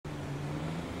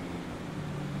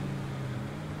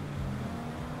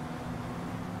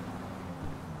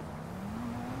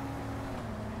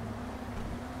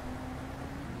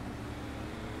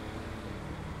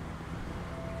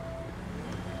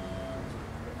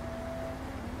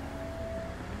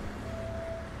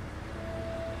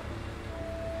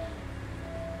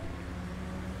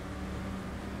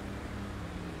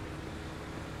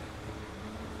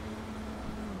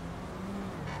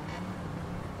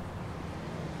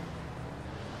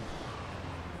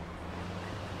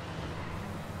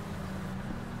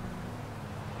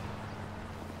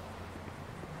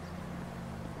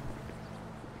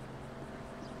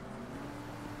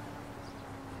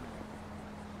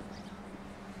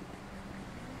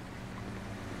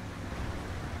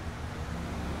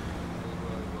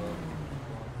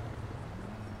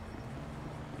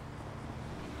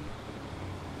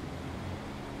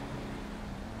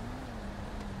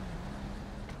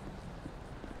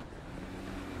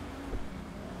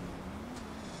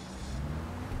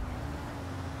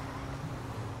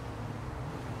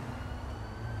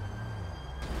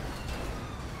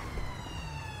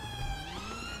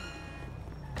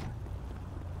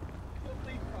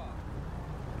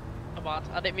bad.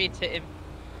 I didn't mean to hit him.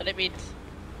 I didn't mean to...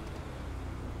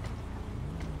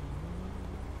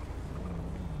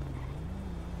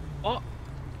 What?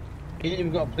 He ain't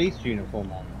even got a police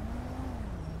uniform on.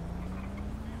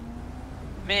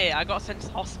 Mate, I got sent to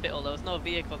hospital. There was no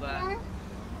vehicle there.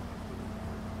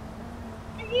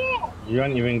 You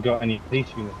ain't even got any police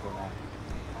uniform on.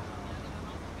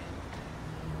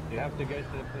 You have to go to the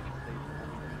police station.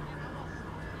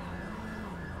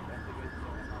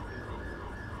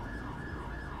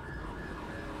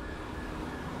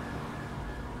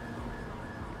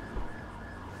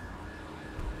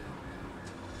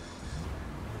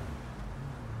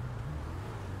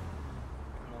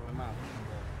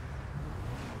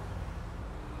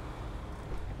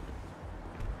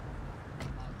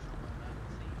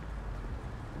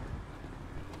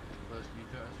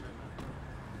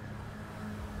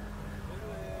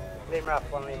 Lima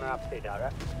Alpha 1, Lima Alpha 2,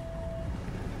 direct.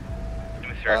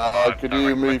 Could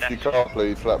you move your car,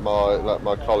 please? Let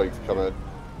my colleagues come in.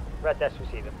 Red desk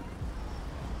receiver.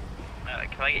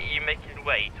 Can I get you making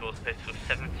way towards postal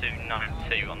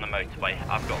 7292 on the motorway?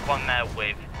 I've got one there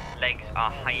with legs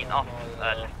are hanging off,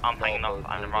 left arm hanging off,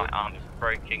 and the right arm is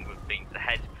broken with bleeding to the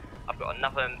head. I've got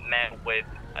another male with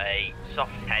a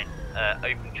soft head,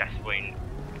 open chest wound,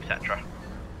 etc.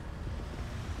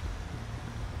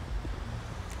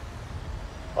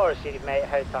 All received, mate.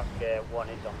 Hotel 1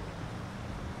 is on.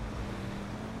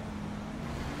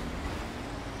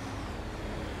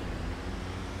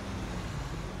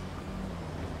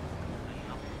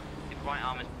 His right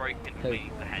arm is broken with bleeding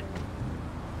to the head.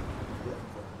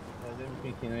 I don't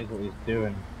think he knows what he's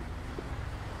doing.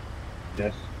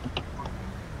 Yes.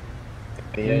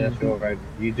 Yeah, that's your road.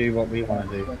 You do what we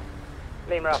want to do.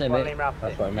 Lima Alpha 1, Lima Alpha 2.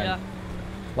 That's what I meant. Yeah.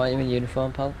 Why are you in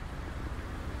uniform, pal?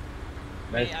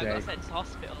 Mate, I got sent to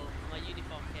hospital. My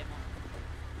uniform came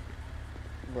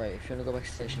off. Right, if you want to go back to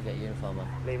the station and get your uniform on.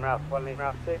 Lima Alpha 1, Lima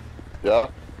Alpha 2. Yeah.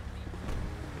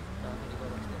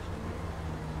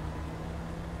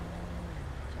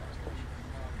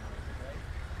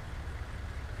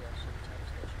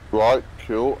 Right,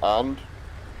 cool, and?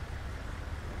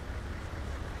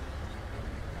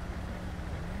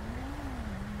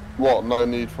 What, no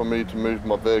need for me to move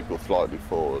my vehicle slightly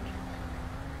forward?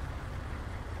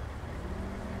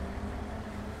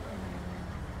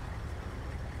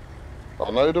 I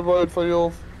know the road for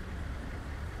you.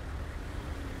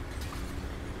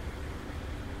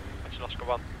 Oscar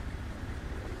 1.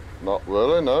 Not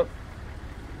really, no.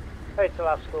 Hotel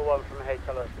Oscar 1 from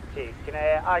Hotel Oscar 2. Can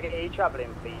I get you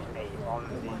travelling, please, mate, on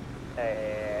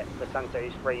the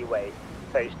Santos Freeway,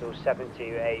 postal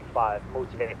 7285,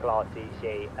 multi-vehicle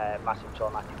RTC, massive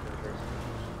traumatic injuries.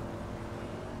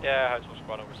 Yeah, Hotel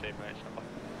Squad will receive, mate.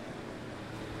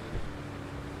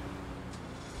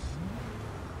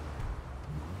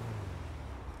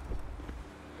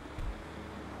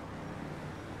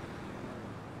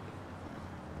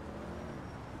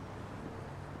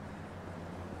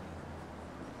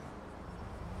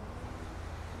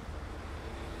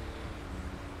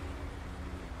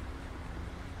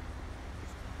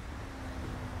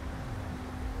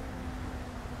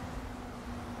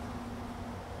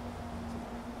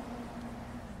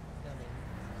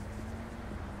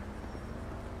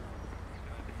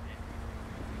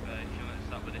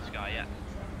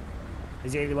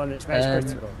 Is he the one that's most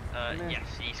critical?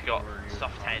 Yes, he's got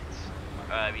soft heads,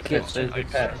 he's Get got those open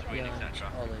repairs. chest wound,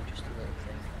 etc. Ollie, just a little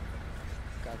thing.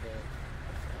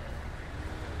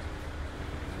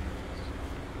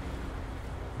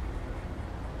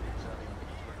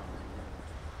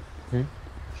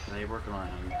 Gather. Are you working on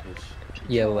him?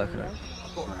 Yeah, we're working on it.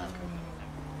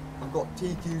 I've got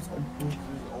TQs and pieces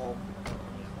of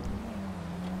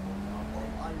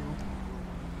iron.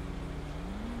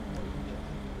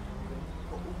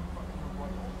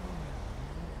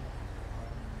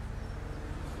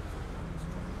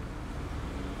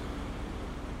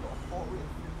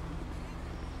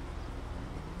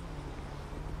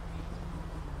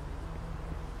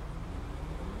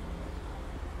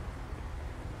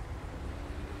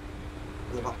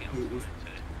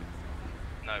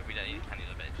 No, we don't need any of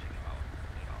the bitch.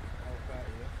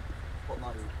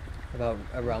 About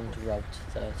around Route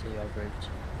 30 or route.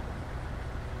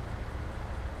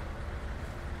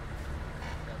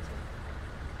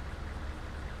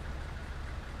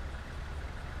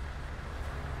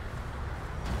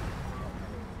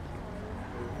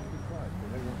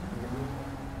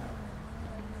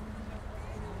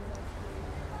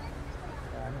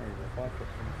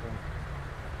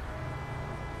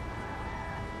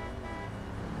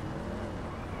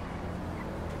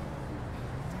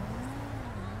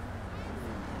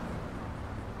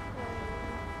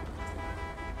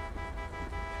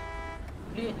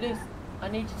 Lewis, I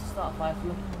need you to start a fire for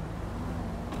me.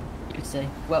 You can see.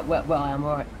 Where I am,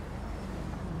 alright.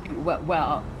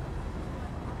 Where?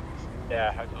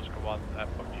 Yeah, Hotel Oscar 1,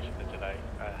 apologies for the delay,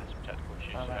 has some technical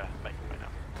issues, making way now.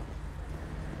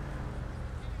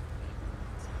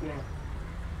 Yeah.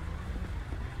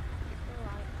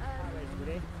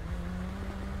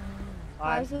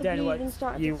 I don't know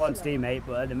what you want to do, mate,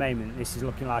 but at the moment this is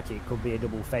looking like it could be a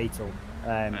double fatal.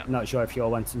 Not sure if you're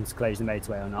wanting to close the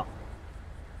motorway or not.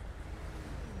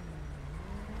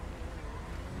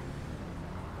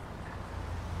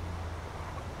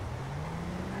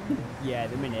 Yeah,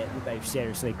 at the minute they're both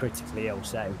seriously critically ill,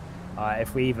 so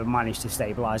if we even manage to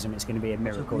stabilise them, it's going to be a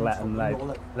miracle, let alone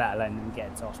them get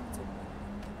into hospital.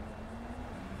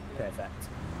 Perfect.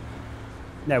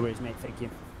 No worries, mate, thank you.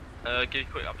 Give you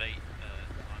a quick update.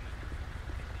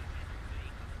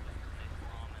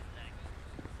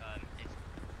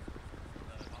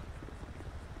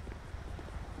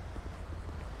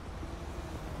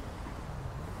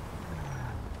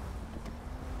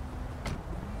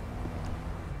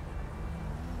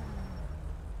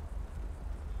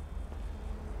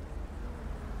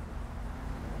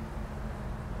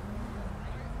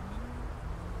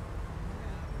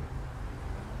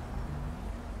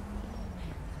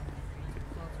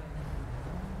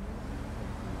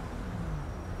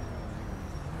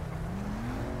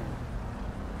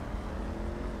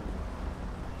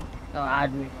 Oh,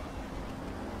 add me.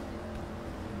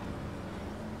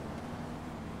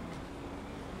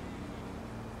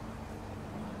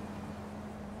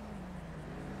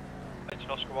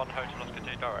 Hotel Oscar 1, Hotel Oscar 2,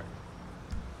 direct.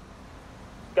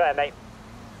 Go ahead, mate.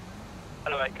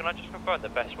 Hello, mate, can I just confirm the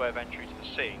best way of entry to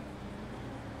the scene?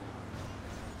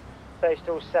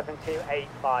 Postal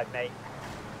 7285, mate.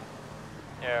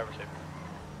 Yeah, received.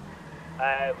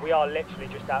 We are literally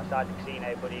just outside the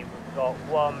casino, buddy. We've got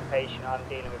one patient I'm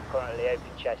dealing with currently, open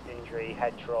chest injury,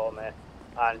 head trauma,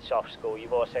 and soft skull.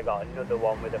 You've also got another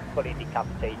one with a fully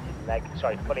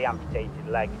fully amputated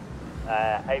leg,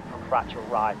 open fracture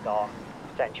right arm,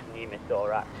 potential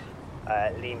pneumothorax.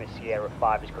 Lima Sierra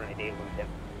 5 is currently dealing with him.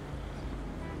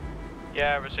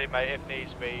 Yeah, received, mate. If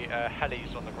needs be,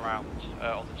 heli's on the ground,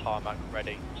 on the tarmac,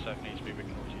 ready, so if needs be, we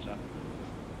can always use that.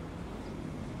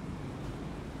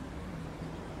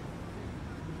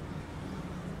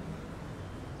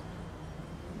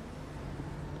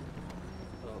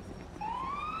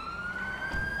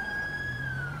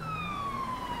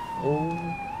 Oh,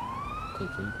 take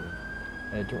it easy.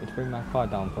 Do you want me to bring my car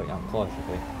down and put it out closer,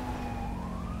 please?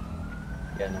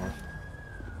 Yeah, no.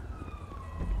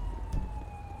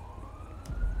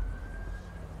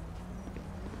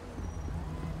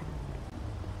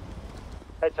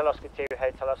 Hotel Oscar 2,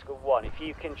 Hotel Oscar 1. If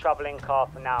you can travel in car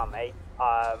for now, mate,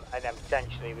 and then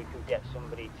potentially we could get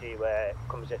somebody to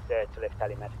come as a third to lift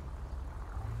Telemed.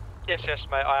 Yes,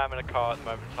 mate, I am in a car at the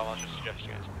moment in time. I was just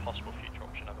suggesting it's a possible future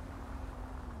option of it.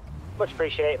 Much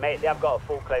appreciated, mate. They have got a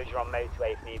full closure on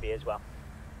motorway if need be as well.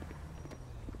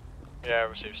 Yeah,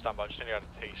 receive standby. Just need to a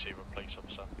TC with a police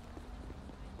officer.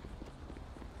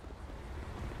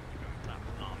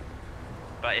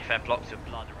 But if they're blocks of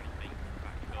blood or anything,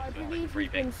 I believe he's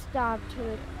been stabbed to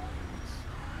the...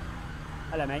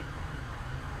 Hello, mate.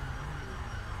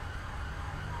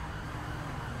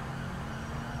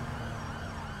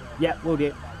 Yeah, we'll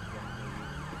do.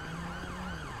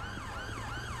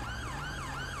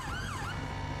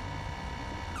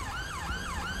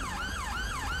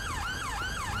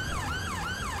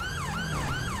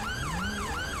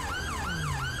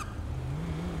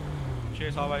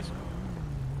 Cheers, highways.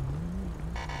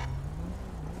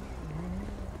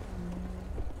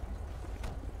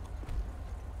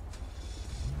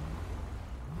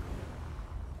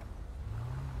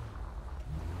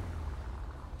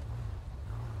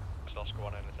 Oscar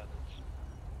 1 in attendance.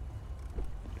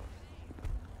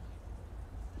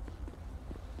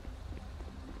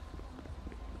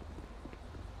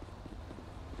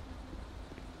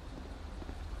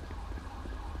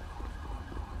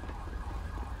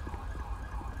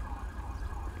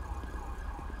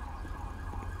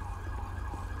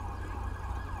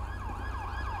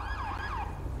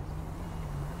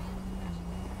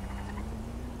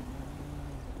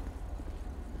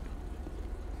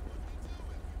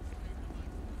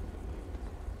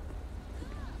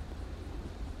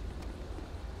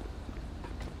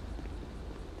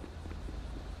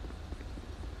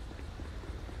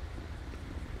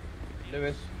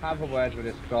 Lewis, have a word with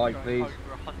this guy, please.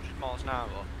 Over 100 miles an hour.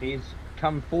 He's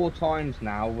come 4 times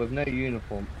now with no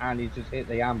uniform, and he's just hit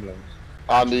the ambulance.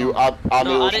 And he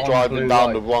was driving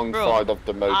down the wrong side of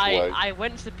the motorway. I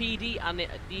went to the PD and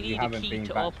you need a key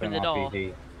to open the door.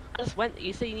 I just went.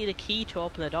 You say you need a key to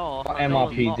open the door. For And the door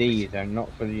was MRPD, you locked. don't.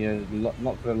 Not for the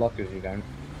not for the lockers, you don't.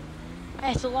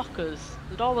 Hey, it's the lockers.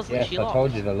 The door was Yes, literally I locked.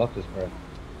 told you the lockers, bro.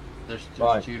 There's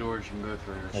Right. 2 doors you can go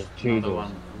through. There's 2 doors.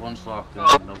 One's locked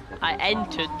and another I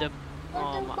one's entered the.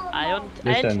 I entered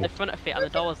Listen. the front of it and the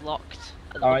door was locked.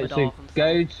 At the Alright, upper door so from the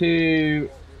go side. to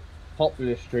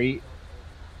Poplar Street,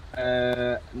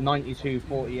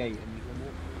 9248, and you can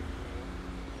walk.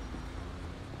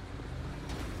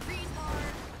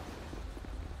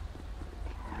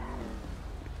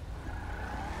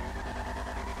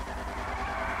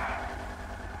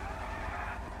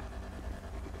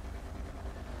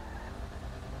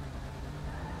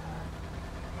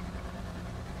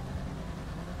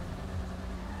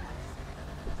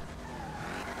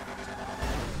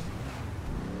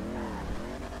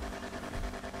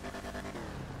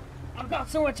 I've got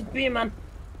somewhere to be, man.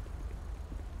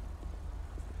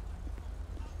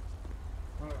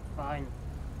 Oh, fine.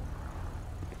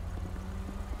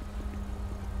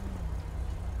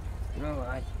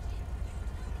 Alright.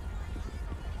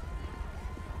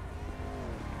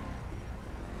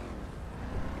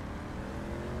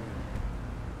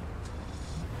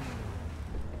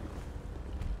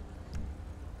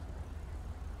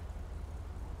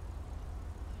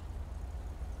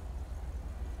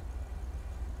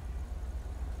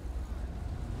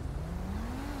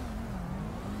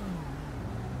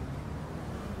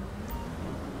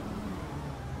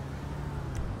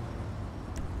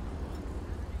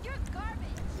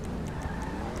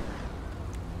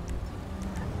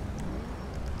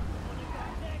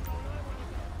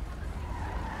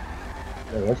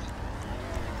 There was.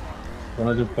 When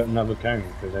I just put another cone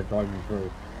because they're driving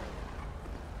through.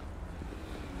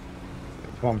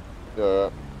 Come on. Yeah.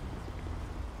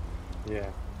 Yeah.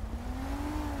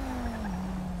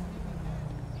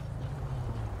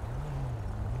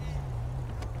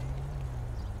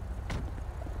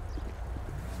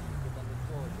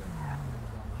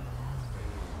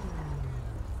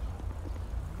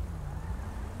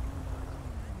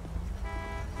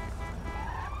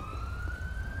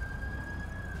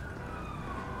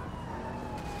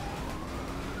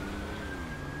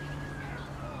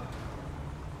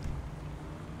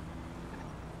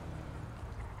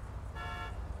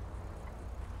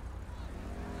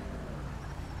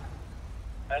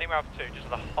 Lima Alpha 2, just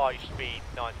a high speed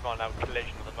 90 mile an hour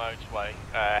collision on the motorway,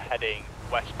 heading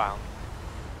westbound.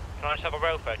 Can I just have a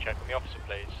welfare check on the officer,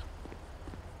 please?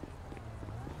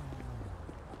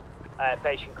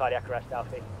 Patient cardiac arrest,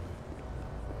 Alfie.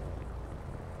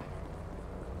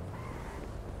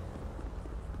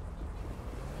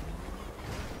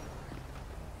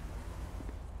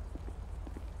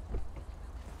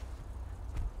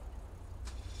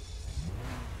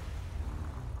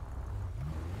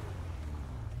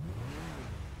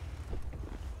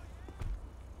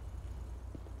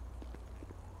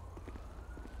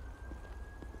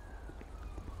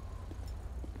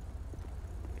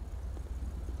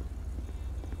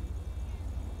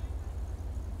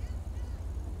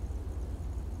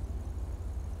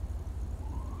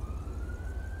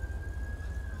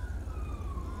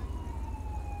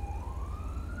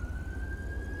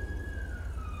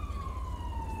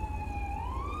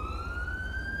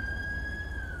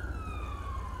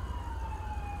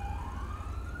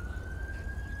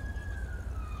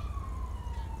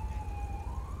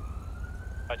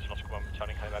 I just lost one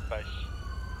returning home at base.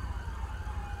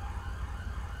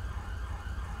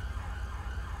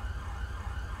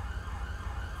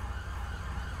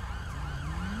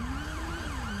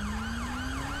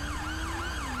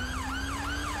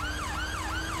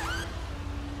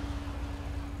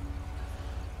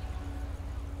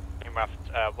 Lima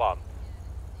Alpha 1.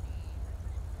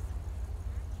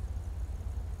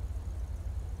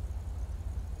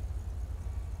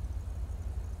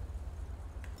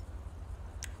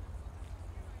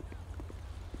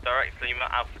 Direct Lima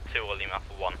Alpha 2 or Lima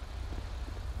Alpha 1?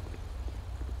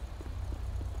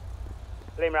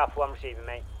 Lima Alpha 1 receiving,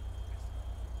 mate.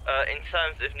 In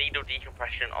terms of needle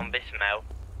decompression on this male,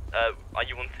 are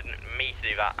you wanting me to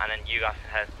do that and then you guys can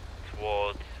head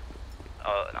towards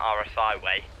an RSI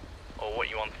way? Or what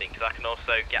you wanting? Because I can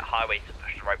also get highway to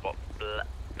push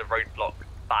the roadblock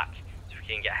back so we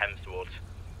can get Hems towards.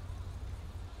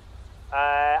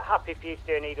 Happy for you to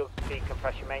do a needle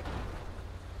decompression, mate.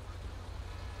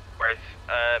 Whereas,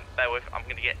 bear with, I'm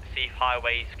going to see if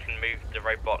highways can move the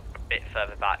roadblock a bit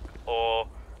further back, or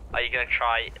are you going to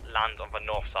try land on the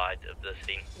north side of the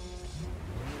scene?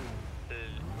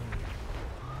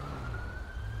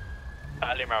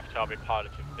 Lima Alpha 2, I'll be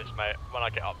piloting this, mate. When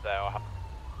I get up there, I'll have...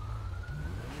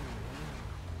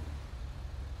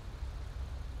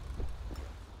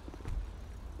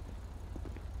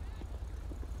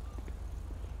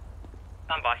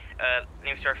 Stand by.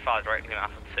 Name 05, directly on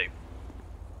Alpha 2.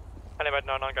 Hello,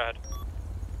 99, go ahead.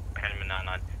 Hello,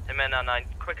 99. Hello, 99,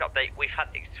 quick update. We've had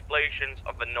explosions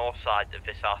on the north side of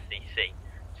this RCC.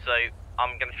 So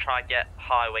I'm going to try and get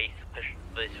highways to push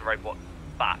this robot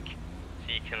back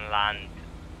so you can land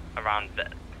around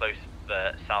close to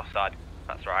the south side.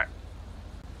 That's right.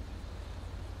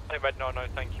 Hello, 99,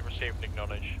 thank you. Received and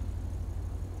acknowledge.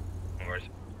 No worries.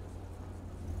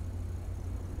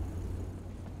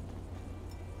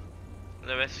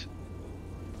 Lewis,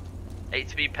 hate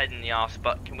to be pain in the arse,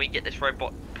 but can we get this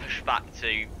robot pushed back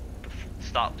to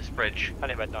start this bridge?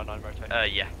 Hello, 99,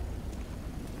 rotate. Yeah.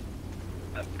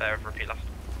 Repeat last.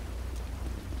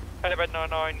 Hello,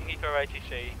 99, Heathrow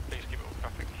ATC. Please keep it all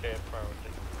traffic clear, priority.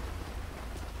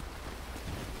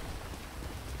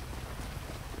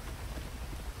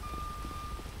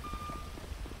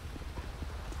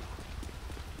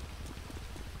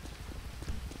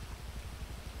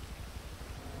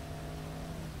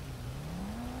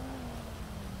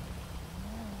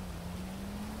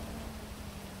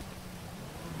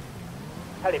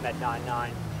 Helimed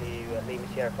 99 to Lima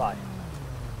Sierra 5.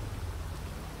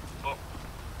 Oh.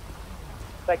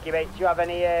 Thank you, mate. Do you have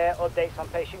any updates on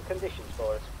patient conditions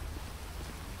for us?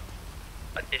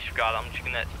 Disregard, I'm just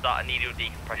going to start a needle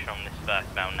decompression on this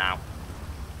first bell now.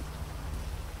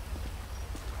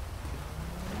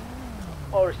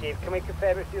 All received. Can we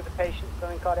confirm if the other patient's still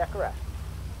in cardiac arrest?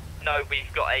 No,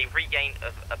 we've got a regain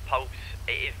of a pulse.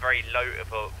 It is very low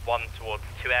of a 1 towards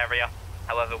 2 area.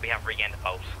 However, we have regained a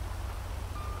pulse.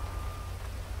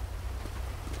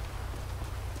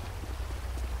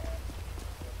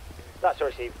 That's all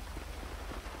received.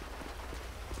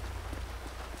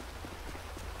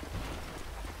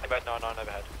 About 99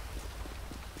 overhead.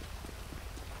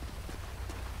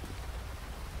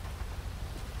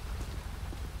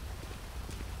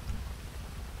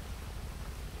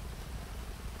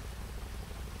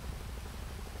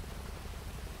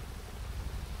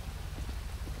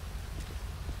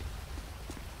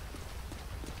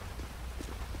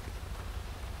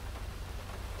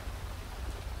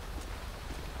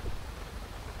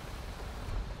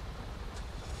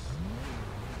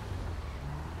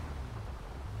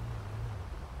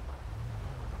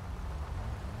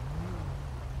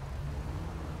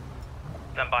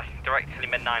 Stand by. Direct to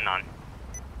Limit 99.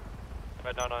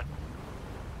 Limit 99.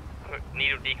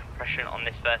 Needle decompression on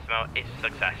this first male is a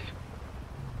success.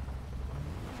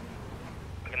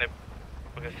 We're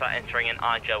gonna start entering an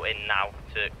IGEL in now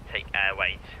to take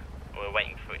airways. We're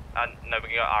waiting for no,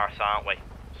 we got RSI, aren't we?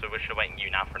 So we're just waiting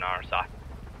you now for an RSI.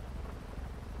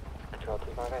 Control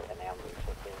 258, and the ambulance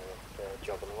is the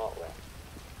job on the motorway.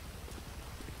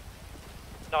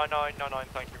 99,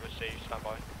 thank you, received, stand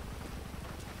by.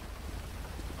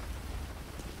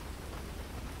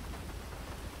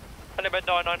 Limit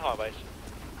 99 highways.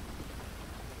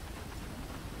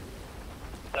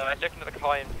 So looking at the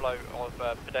high inflow of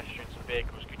pedestrians and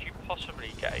vehicles, could you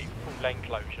possibly get a full lane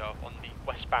closure on the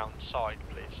westbound side,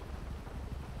 please?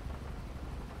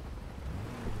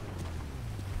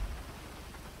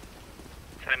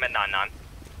 Limit 99.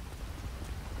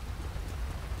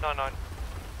 99.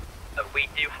 We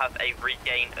do have a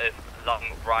regain of long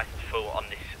right full on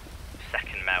this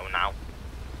second male now,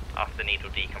 after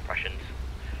needle decompressions.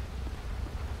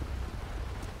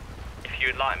 If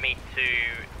you would like me to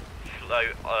flow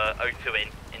O2 in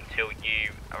until you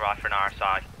arrive for an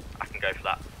RSI, I can go for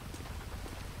that.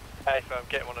 Hey, firm,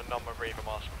 get one a non-rebreather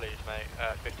mask, please, mate.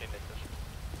 15 litres.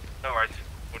 No worries,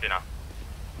 we'll do now.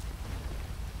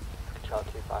 Control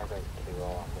 258 to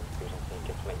all ambulance, please, I think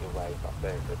just make your way back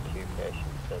over 2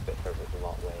 patients, a bit further than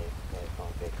what way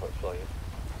from vehicle explosion.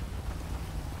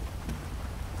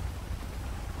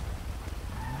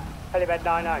 Helimed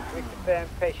 99, can we confirm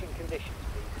patient conditions,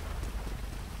 please?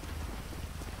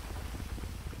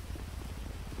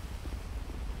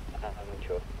 I'm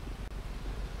sure.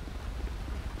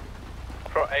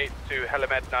 Pro 8 to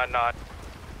Helimed 99.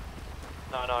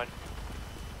 99.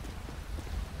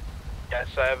 Yes,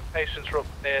 patients are up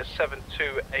near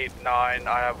 7289.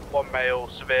 I have 1 male,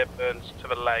 severe burns to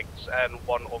the legs, and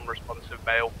 1 unresponsive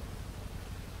male.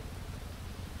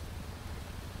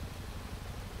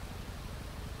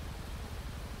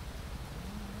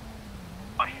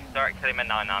 Direct to Limit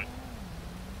 99.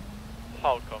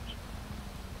 Hold comms.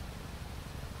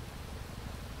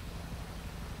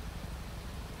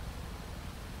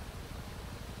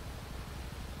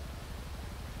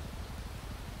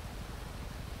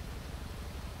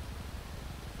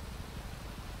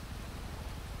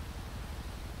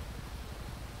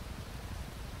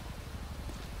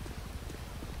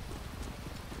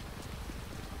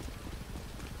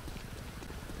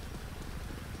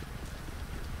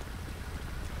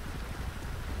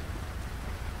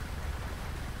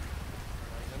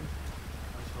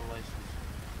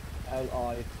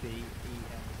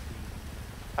 L-I-C-E-N-C.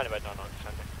 Anyway, 99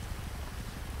 descending.